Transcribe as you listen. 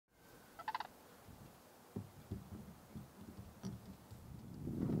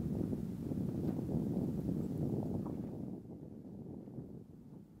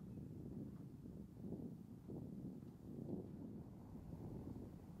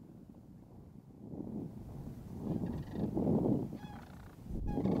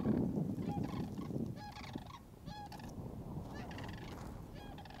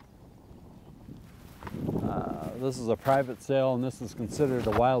This is a private sale, and this is considered a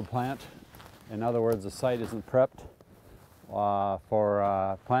wild plant. In other words, the site isn't prepped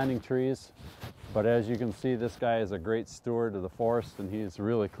for planting trees. But as you can see, this guy is a great steward of the forest, and he's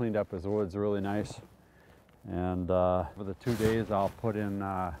really cleaned up his woods really nice. And for the 2 days, I'll put in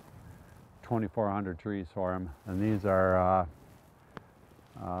 2,400 trees for him. And these are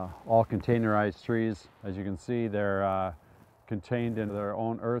all containerized trees. As you can see, they're contained in their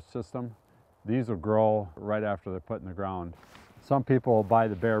own earth system. These will grow right after they're put in the ground. Some people will buy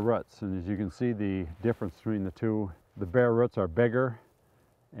the bare roots, and as you can see the difference between the two, the bare roots are bigger,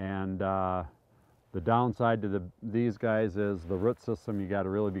 and the downside to these guys is the root system. You got to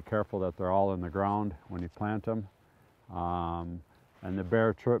really be careful that they're all in the ground when you plant them. And the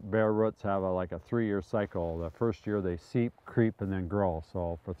bare roots have like a 3-year cycle. The first year they seep, creep, and then grow.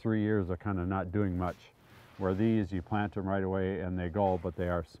 So for 3 years they're kind of not doing much. Where these, you plant them right away and they go, but they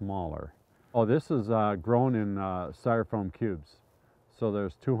are smaller. Oh, this is grown in styrofoam cubes. So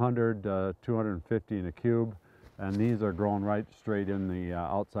there's 200, 250 in a cube, and these are grown right straight in the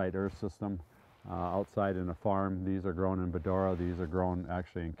outside earth system, outside in a farm. These are grown in Bedora. These are grown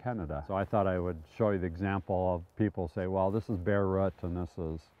actually in Canada. So I thought I would show you the example of people say, well, this is bare root and this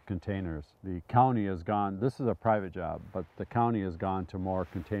is containers. The county has gone, this is a private job, but the county has gone to more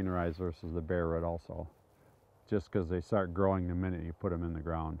containerized versus the bare root also, just because they start growing the minute you put them in the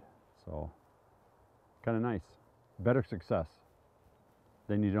ground. So kind of nice, better success.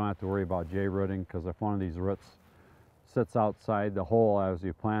 Then you don't have to worry about J-rooting, because if one of these roots sits outside the hole as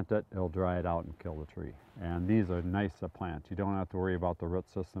you plant it, it'll dry it out and kill the tree. And these are nice to plant. You don't have to worry about the root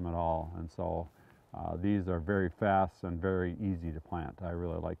system at all. And so these are very fast and very easy to plant. I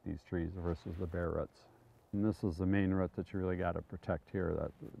really like these trees versus the bare roots. And this is the main root that you really got to protect here,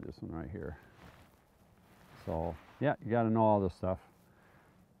 this one right here. So yeah, you got to know all this stuff.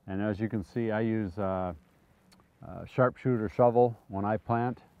 And as you can see, I use a sharpshooter shovel when I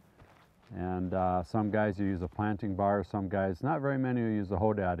plant. And some guys use a planting bar, some guys, not very many who use the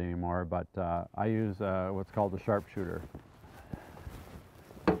hodad anymore, but I use what's called the sharpshooter.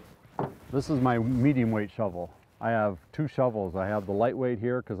 This is my medium weight shovel. I have 2 shovels. I have the lightweight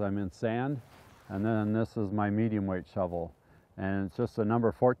here because I'm in sand, and then this is my medium weight shovel. And it's just a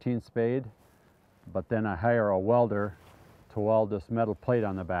number 14 spade, but then I hire a welder to weld this metal plate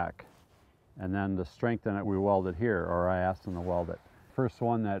on the back. And then to strengthen it, we weld it here, or I asked them to weld it. First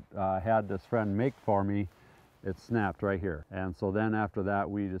one that I had this friend make for me, it snapped right here. And so then after that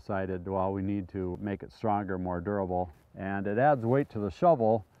we decided, well, we need to make it stronger, more durable. And it adds weight to the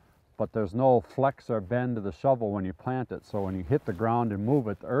shovel, but there's no flex or bend to the shovel when you plant it. So when you hit the ground and move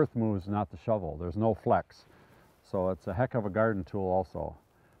it, the earth moves, not the shovel. There's no flex. So it's a heck of a garden tool also.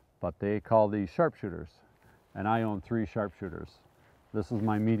 But they call these sharpshooters. And I own 3 sharpshooters. This is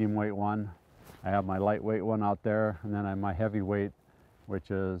my medium weight one. I have my lightweight one out there, and then I have my heavyweight, which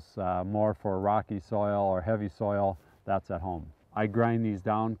is more for rocky soil or heavy soil. That's at home. I grind these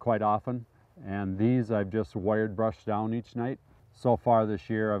down quite often, and these I've just wired brushed down each night. So far this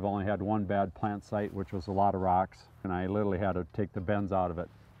year I've only had 1 bad plant site, which was a lot of rocks, and I literally had to take the bends out of it,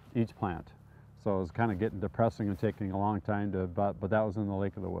 each plant. So it was kind of getting depressing and taking a long time to, but that was in the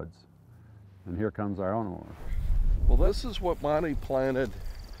Lake of the Woods. And here comes our own one. Well, this is what Monte planted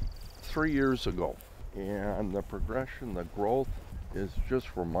 3 years ago, and the progression, the growth is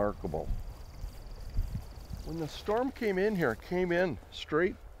just remarkable. When the storm came in here, it came in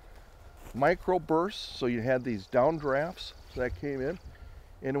straight micro bursts, so you had these downdrafts that came in,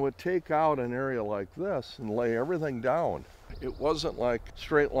 and it would take out an area like this and lay everything down. It wasn't like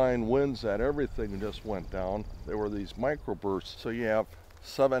straight line winds that everything just went down. There were these micro bursts, so you have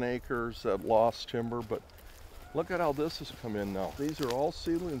 7 acres that lost timber, but look at how this has come in now. These are all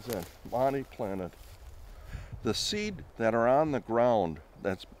seedlings that Monte planted. The seed that are on the ground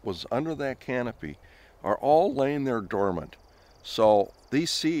that was under that canopy are all laying there dormant. So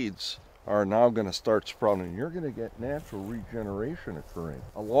these seeds are now going to start sprouting. You're going to get natural regeneration occurring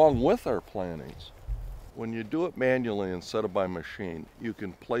along with our plantings. When you do it manually instead of by machine, you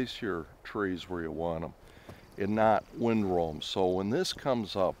can place your trees where you want them and not wind roam. So when this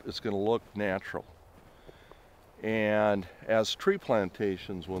comes up, it's going to look natural. And as tree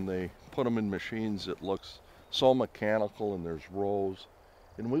plantations, when they put them in machines, it looks so mechanical and there's rows.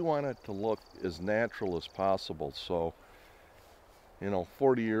 And we want it to look as natural as possible. So,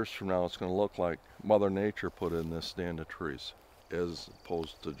 40 years from now, it's going to look like Mother Nature put in this stand of trees, as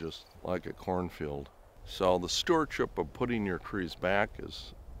opposed to just like a cornfield. So the stewardship of putting your trees back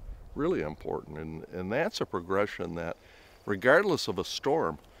is really important. And that's a progression that, regardless of a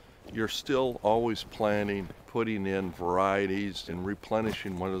storm, you're still always planting, putting in varieties and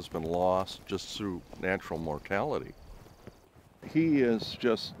replenishing what has been lost just through natural mortality. He is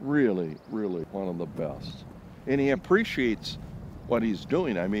just really, really one of the best. And he appreciates what he's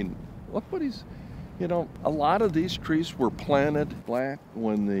doing. I mean, look what he's, you know, a lot of these trees were planted back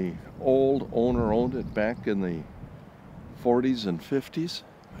when the old owner owned it back in the 40s and 50s.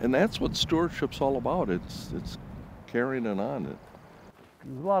 And that's what stewardship's all about. It's carrying it on.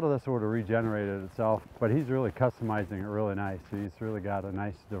 A lot of this would have regenerated itself, but he's really customizing it really nice. He's really got a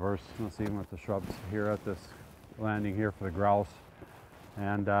nice diverse, you'll see with the shrubs here at this landing here for the grouse.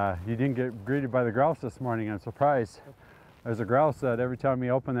 And you didn't get greeted by the grouse this morning. I'm surprised. There's a grouse that every time you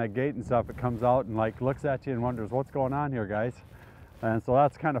open that gate and stuff, it comes out and like looks at you and wonders what's going on here, guys. And so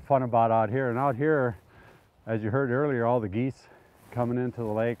that's kind of fun about out here. And out here, as you heard earlier, all the geese coming into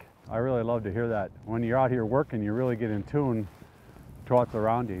the lake. I really love to hear that. When you're out here working, you really get in tune to what's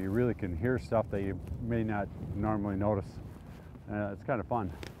around you. You really can hear stuff that you may not normally notice. It's kind of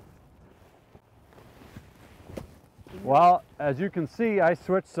fun. Well, as you can see, I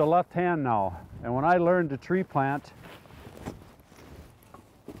switched to left hand now. And when I learned to tree plant,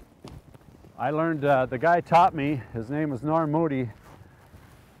 the guy taught me, his name is Norm Moody,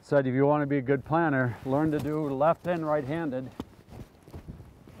 said if you want to be a good planter, learn to do left and right-handed.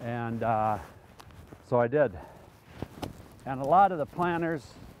 And so I did. And a lot of the planters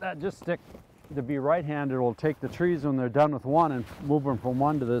that just stick to be right-handed will take the trees when they're done with one and move them from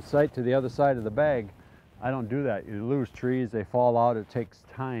one to the site to the other side of the bag. I don't do that. You lose trees, they fall out, it takes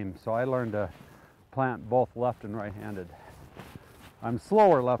time. So I learned to plant both left and right-handed. I'm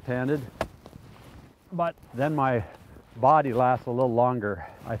slower left-handed, but then my body lasts a little longer.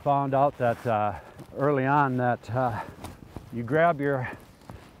 I found out that early on that you grab your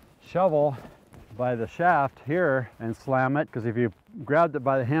shovel by the shaft here and slam it, because if you grabbed it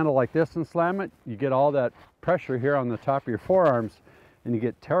by the handle like this and slam it, you get all that pressure here on the top of your forearms and you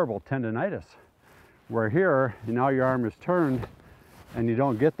get terrible tendonitis. Where here, now your arm is turned and you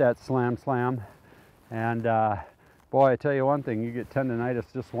don't get that slam. And boy, I tell you one thing, you get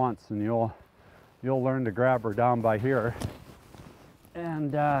tendonitis just once and you'll learn to grab her down by here.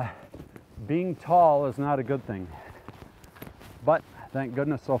 And being tall is not a good thing. But thank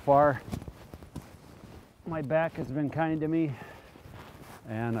goodness so far, my back has been kind to me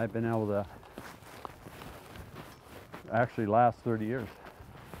and I've been able to actually last 30 years.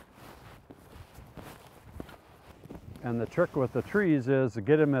 And the trick with the trees is to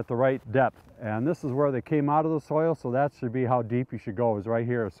get them at the right depth. And this is where they came out of the soil, so that should be how deep you should go, is right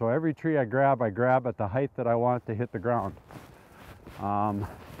here. So every tree I grab at the height that I want to hit the ground. And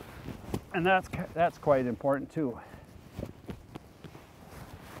that's quite important too.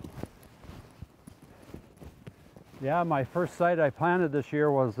 Yeah, my first site I planted this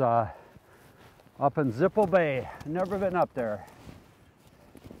year was up in Zipple Bay. Never been up there.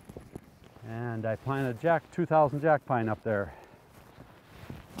 And I planted 2000 jack pine up there.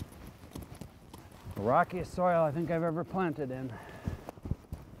 The rockiest soil I think I've ever planted in.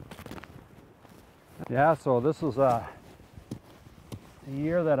 Yeah, so this was a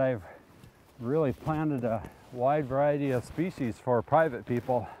year that I've really planted a wide variety of species for private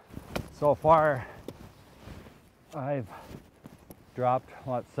people. So far, I've dropped,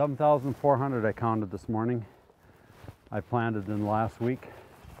 7,400 I counted this morning. I planted in the last week.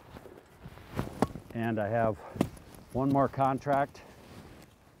 And I have one more contract,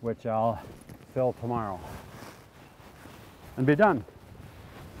 which I'll fill tomorrow and be done.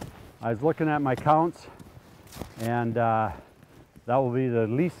 I was looking at my counts, and that will be the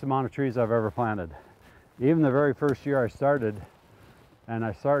least amount of trees I've ever planted. Even the very first year I started, and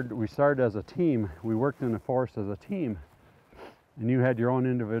we started as a team. We worked in the forest as a team, and you had your own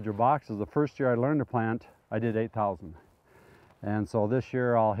individual boxes. The first year I learned to plant, I did 8,000. And so this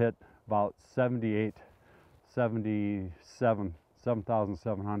year I'll hit about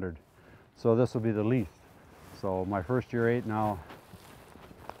 7,700. So this will be the least. So my first year 8 now,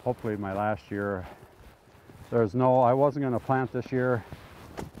 hopefully my last year. I wasn't going to plant this year,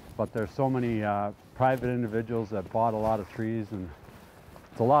 but there's so many private individuals that bought a lot of trees, and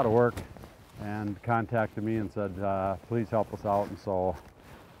it's a lot of work, and contacted me and said, please help us out. And so,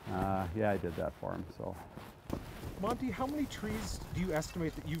 yeah, I did that for them. So. Monte, how many trees do you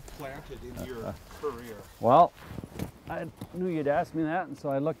estimate that you've planted in your career? Well, I knew you'd ask me that, and so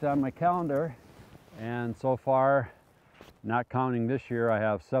I looked on my calendar, and so far, not counting this year, I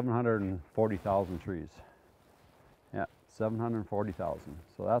have 740,000 trees. Yeah, 740,000.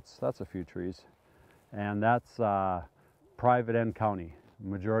 So that's a few trees, and that's private and county.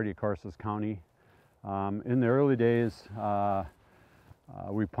 Majority, of course, is county. In the early days,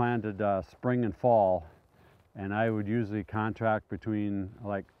 we planted spring and fall, and I would usually contract between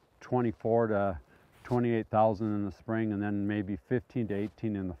like 24 to 28,000 in the spring, and then maybe 15 to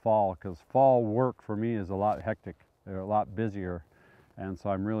 18 in the fall, because fall work for me is a lot hectic. They're a lot busier, and so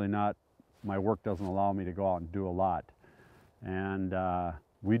I'm really not, my work doesn't allow me to go out and do a lot. And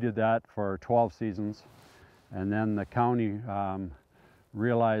we did that for 12 seasons, and then the county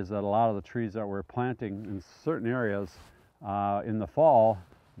realized that a lot of the trees that we're planting in certain areas in the fall,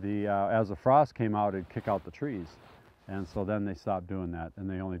 as the frost came out, it'd kick out the trees. And so then they stopped doing that, and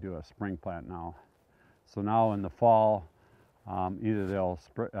they only do a spring plant now. So now in the fall, either they'll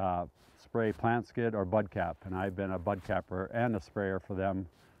spray plant skid or bud cap, and I've been a bud capper and a sprayer for them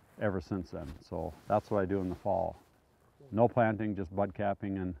ever since then. So that's what I do in the fall. No planting, just bud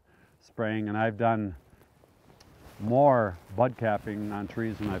capping and spraying, and I've done more bud capping on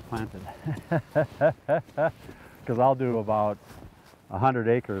trees than I've planted. Because I'll do about 100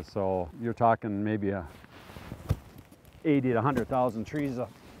 acres, so you're talking maybe 80 to 100,000 trees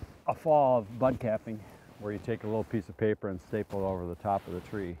a fall of bud capping, where you take a little piece of paper and staple it over the top of the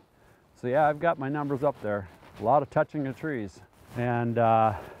tree. So yeah, I've got my numbers up there. A lot of touching of trees. And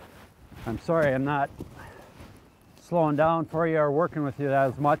I'm sorry I'm not slowing down for you or working with you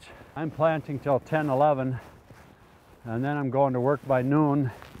as much. I'm planting till 10, 11, and then I'm going to work by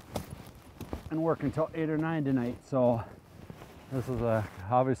noon and working till 8 or 9 tonight. So this is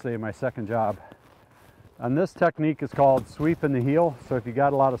obviously my second job. And this technique is called sweeping the heel. So if you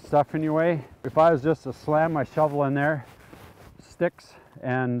got a lot of stuff in your way, if I was just to slam my shovel in there, sticks,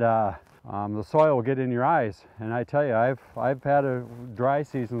 and the soil will get in your eyes. And I tell you, I've had dry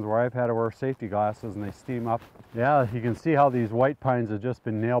seasons where I've had to wear safety glasses and they steam up. Yeah, you can see how these white pines have just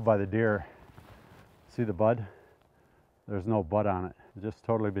been nailed by the deer. See the bud? There's no bud on it. It's just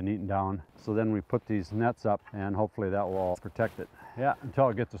totally been eaten down. So then we put these nets up, and hopefully that will protect it. Yeah, until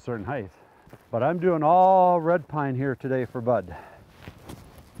it gets a certain height. But I'm doing all red pine here today for bud.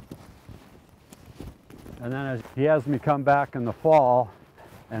 And then as he has me come back in the fall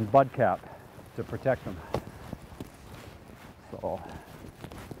and bud cap to protect them. So.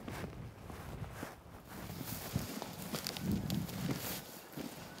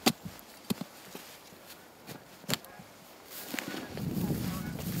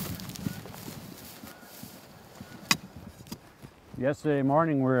 Yesterday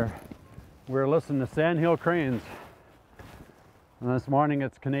morning we were listening to sandhill cranes, and this morning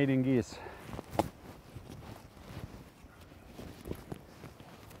it's Canadian geese.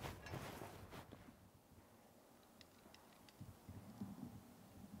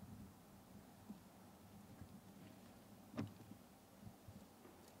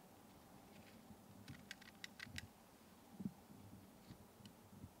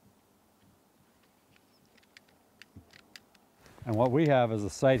 And what we have is a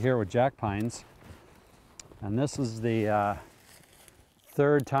site here with jack pines, and this is the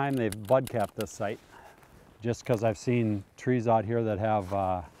third time they've bud capped this site, just because I've seen trees out here that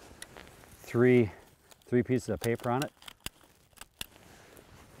have three pieces of paper on it.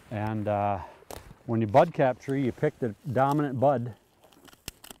 And when you bud cap tree, you pick the dominant bud,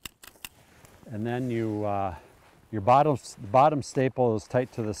 and then your bottom staple is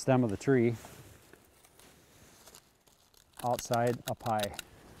tight to the stem of the tree, outside up high,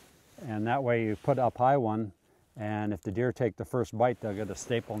 and that way you put up high one, and if the deer take the first bite, they'll get a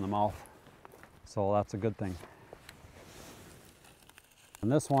staple in the mouth, so that's a good thing.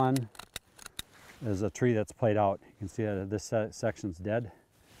 And this one is a tree that's played out. You can see that this section's dead,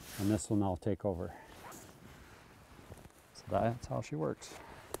 and this will now take over. So that's how she works.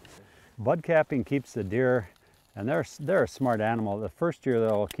 Bud capping keeps the deer, and they're a smart animal. The first year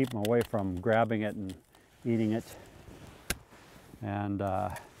they'll keep them away from grabbing it and eating it. And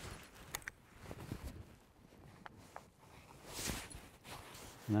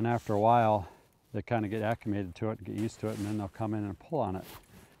then after a while, they kind of get acclimated to it and get used to it, and then they'll come in and pull on it.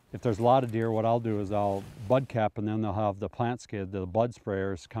 If there's a lot of deer, what I'll do is I'll bud cap, and then they'll have the plant skid, the bud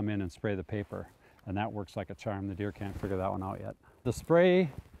sprayers come in and spray the paper, and that works like a charm. The deer can't figure that one out yet.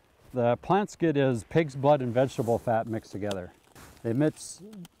 The plant skid is pig's blood and vegetable fat mixed together. They mix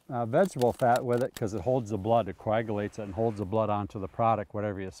vegetable fat with it because it holds the blood, it coagulates it and holds the blood onto the product,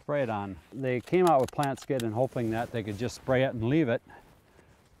 whatever you spray it on. They came out with plant skid and hoping that they could just spray it and leave it,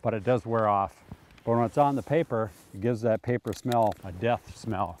 but it does wear off. But when it's on the paper, it gives that paper smell a death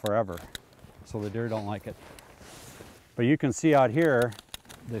smell forever. So the deer don't like it. But you can see out here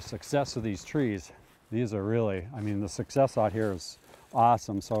the success of these trees. These are really, I mean, the success out here is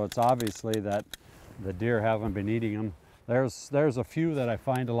awesome. So it's obviously that the deer haven't been eating them. There's a few that I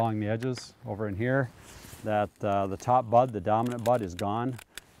find along the edges over in here, that the top bud, the dominant bud, is gone,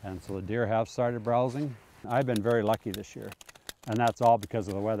 and so the deer have started browsing. I've been very lucky this year, and that's all because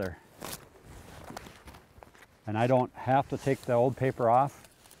of the weather. And I don't have to take the old paper off.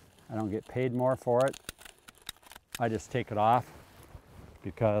 I don't get paid more for it. I just take it off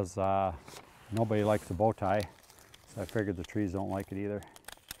because nobody likes a bow tie, so I figured the trees don't like it either.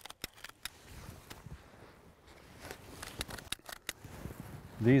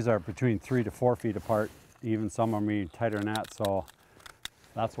 These are between 3 to 4 feet apart. Even some of them are tighter than that, so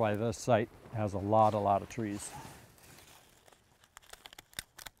that's why this site has a lot of trees.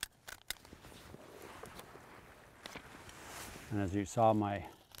 And as you saw my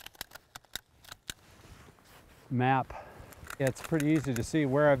map, it's pretty easy to see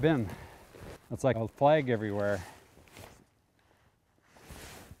where I've been. It's like a flag everywhere.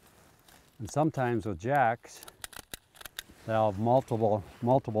 And sometimes with jacks, they'll have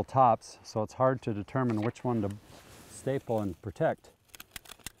multiple tops, so it's hard to determine which one to staple and protect.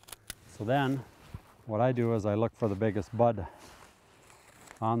 So then, what I do is I look for the biggest bud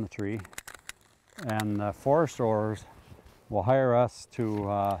on the tree, and the forest growers will hire us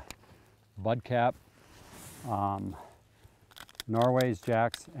to bud cap Norway's,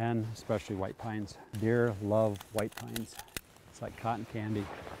 jacks, and especially white pines. Deer love white pines. It's like cotton candy.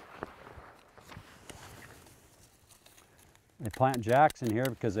 They plant jacks in here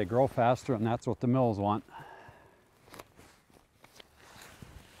because they grow faster, and that's what the mills want.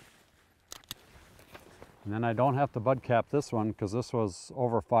 And then I don't have to bud cap this one because this was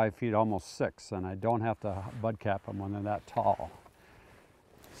over 5 feet, almost 6, and I don't have to bud cap them when they're that tall.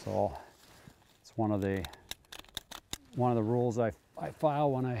 So it's one of the rules I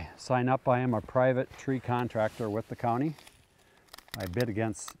file when I sign up. I am a private tree contractor with the county. I bid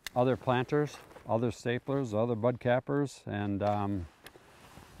against other planters, other staplers, other bud cappers, and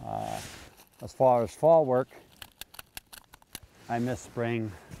as far as fall work, I miss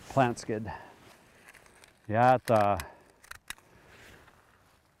spraying plant skid. Yeah,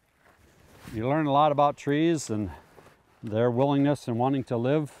 you learn a lot about trees and their willingness and wanting to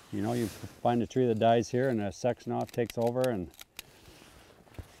live. You know, you find a tree that dies here and a section off takes over, and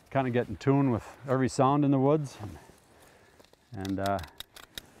kind of get in tune with every sound in the woods. And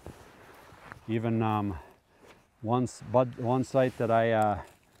even one site that I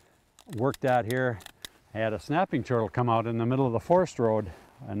worked at here, I had a snapping turtle come out in the middle of the forest road,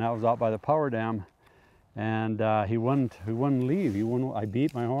 and that was out by the power dam. And he wouldn't leave. I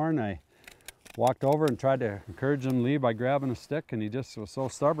beat my horn. I walked over and tried to encourage him to leave by grabbing a stick, and he just was so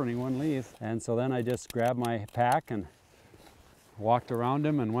stubborn he wouldn't leave. And so then I just grabbed my pack and walked around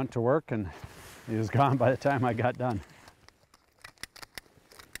him and went to work, and he was gone by the time I got done.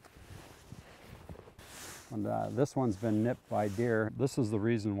 And this one's been nipped by deer. This is the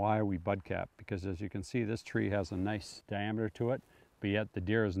reason why we bud cap, because as you can see, this tree has a nice diameter to it, but yet the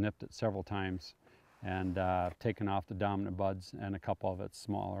deer has nipped it several times and taken off the dominant buds and a couple of its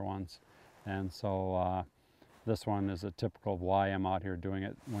smaller ones. And so this one is a typical of why I'm out here doing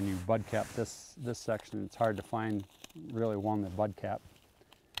it. When you bud cap this section, it's hard to find really one that bud cap.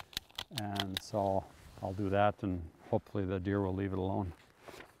 And so I'll do that, and hopefully the deer will leave it alone.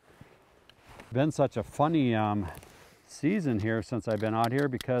 Been such a funny season here since I've been out here,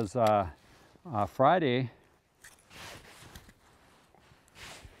 because Friday,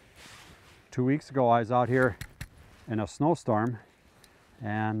 2 weeks ago, I was out here in a snowstorm,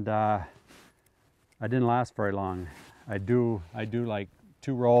 and I didn't last very long. I do like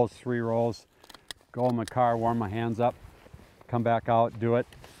 2 rolls, 3 rolls, go in my car, warm my hands up, come back out, do it.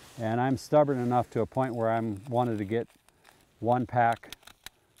 And I'm stubborn enough to a point where I'm wanted to get 1 pack.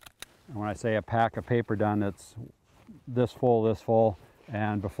 And when I say a pack of paper done, it's this full,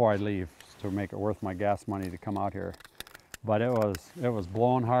 and before I leave, to make it worth my gas money to come out here. But it was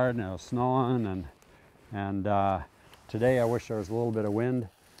blowing hard, and it was snowing, and today I wish there was a little bit of wind,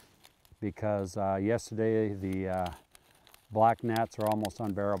 because yesterday the black gnats are almost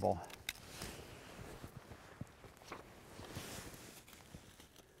unbearable.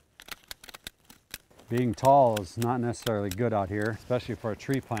 Being tall is not necessarily good out here, especially for a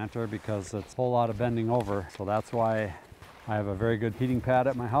tree planter, because it's a whole lot of bending over. So that's why I have a very good heating pad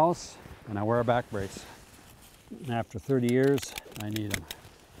at my house, and I wear a back brace. And after 30 years, I need them.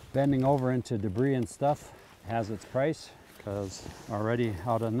 Bending over into debris and stuff has its price, because already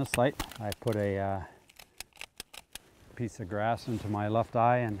out on this site, I put a piece of grass into my left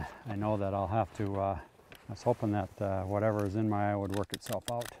eye, and I know that I'll have to, I was hoping that whatever is in my eye would work itself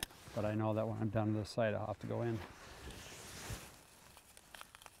out. But I know that when I'm done with this site, I'll have to go in.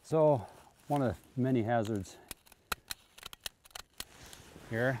 So, one of the many hazards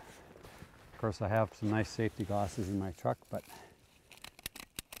here, course, I have some nice safety glasses in my truck, but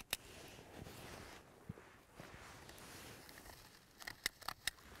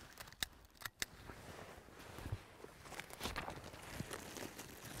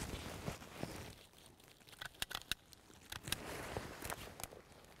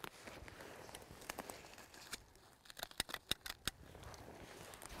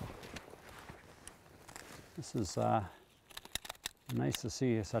this is nice to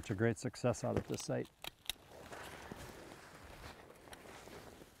see such a great success out of this site.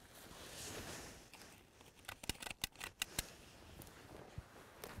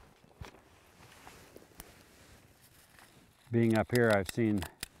 Being up here, I've seen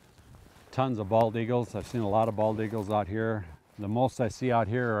tons of bald eagles. I've seen a lot of bald eagles out here. The most I see out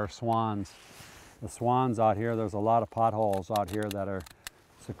here are swans. The swans out here, there's a lot of potholes out here that are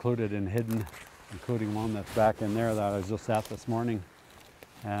secluded and hidden, including one that's back in there that I was just at this morning.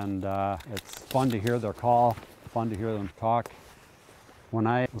 And it's fun to hear their call, fun to hear them talk. When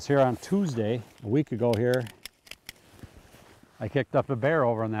I was here on Tuesday, a week ago here, I kicked up a bear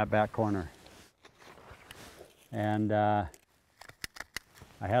over in that back corner. And I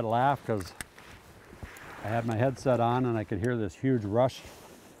had a laugh because I had my headset on and I could hear this huge rush.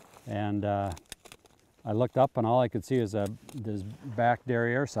 And I looked up and all I could see was this back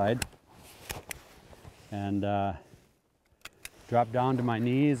derriere side. And dropped down to my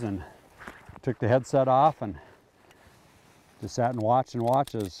knees and took the headset off and just sat and watched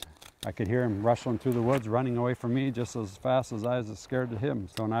as I could hear him rustling through the woods, running away from me just as fast as I was scared of him.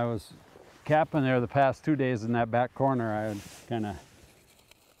 So when I was camping there the past 2 days in that back corner, I kind of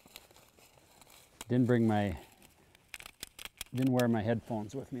didn't wear my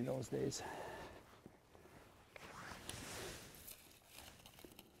headphones with me those days.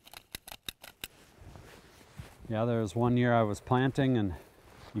 Yeah, there was one year I was planting and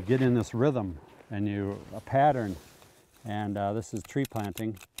you get in this rhythm and a pattern, and this is tree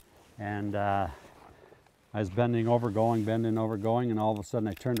planting, and I was bending over going, and all of a sudden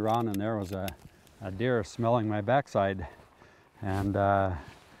I turned around and there was a deer smelling my backside, and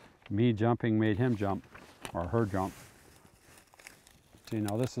me jumping made him jump, or her jump. So, you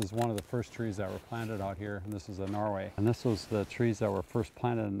know, this is one of the first trees that were planted out here, and this is a Norway. And this was the trees that were first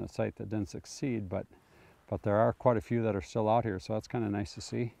planted in the site that didn't succeed, but there are quite a few that are still out here, so that's kind of nice to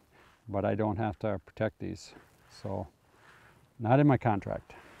see. But I don't have to protect these, so not in my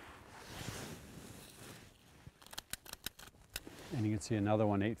contract. And you can see another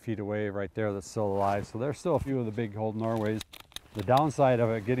one 8 feet away right there that's still alive. So there's still a few of the big old Norways. The downside of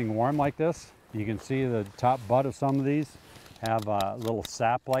it getting warm like this, you can see the top bud of some of these have a little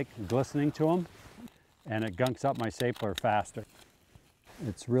sap-like glistening to them, and it gunks up my stapler faster.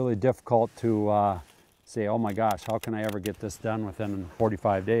 It's really difficult to say, oh my gosh, how can I ever get this done within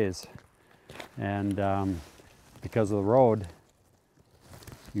 45 days? And because of the road,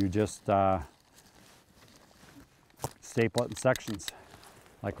 you just staple it in sections.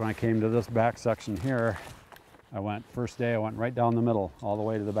 Like when I came to this back section here, first day I went right down the middle, all the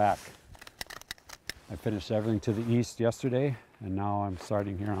way to the back. I finished everything to the east yesterday, and now I'm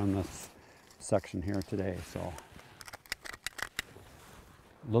starting here on this section here today, so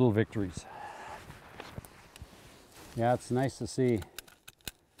little victories. Yeah, it's nice to see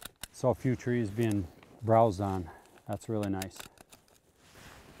so few trees being browsed on. That's really nice.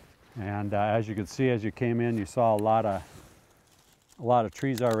 And as you can see, as you came in, you saw a lot of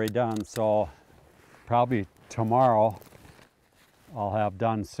trees already done. So probably tomorrow I'll have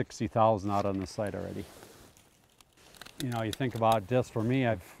done 60,000 out on the site already. You know, you think about this, for me,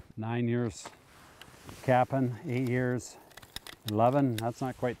 I've 9 years capping, 8 years, 11. That's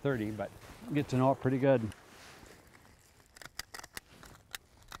not quite 30, but get to know it pretty good.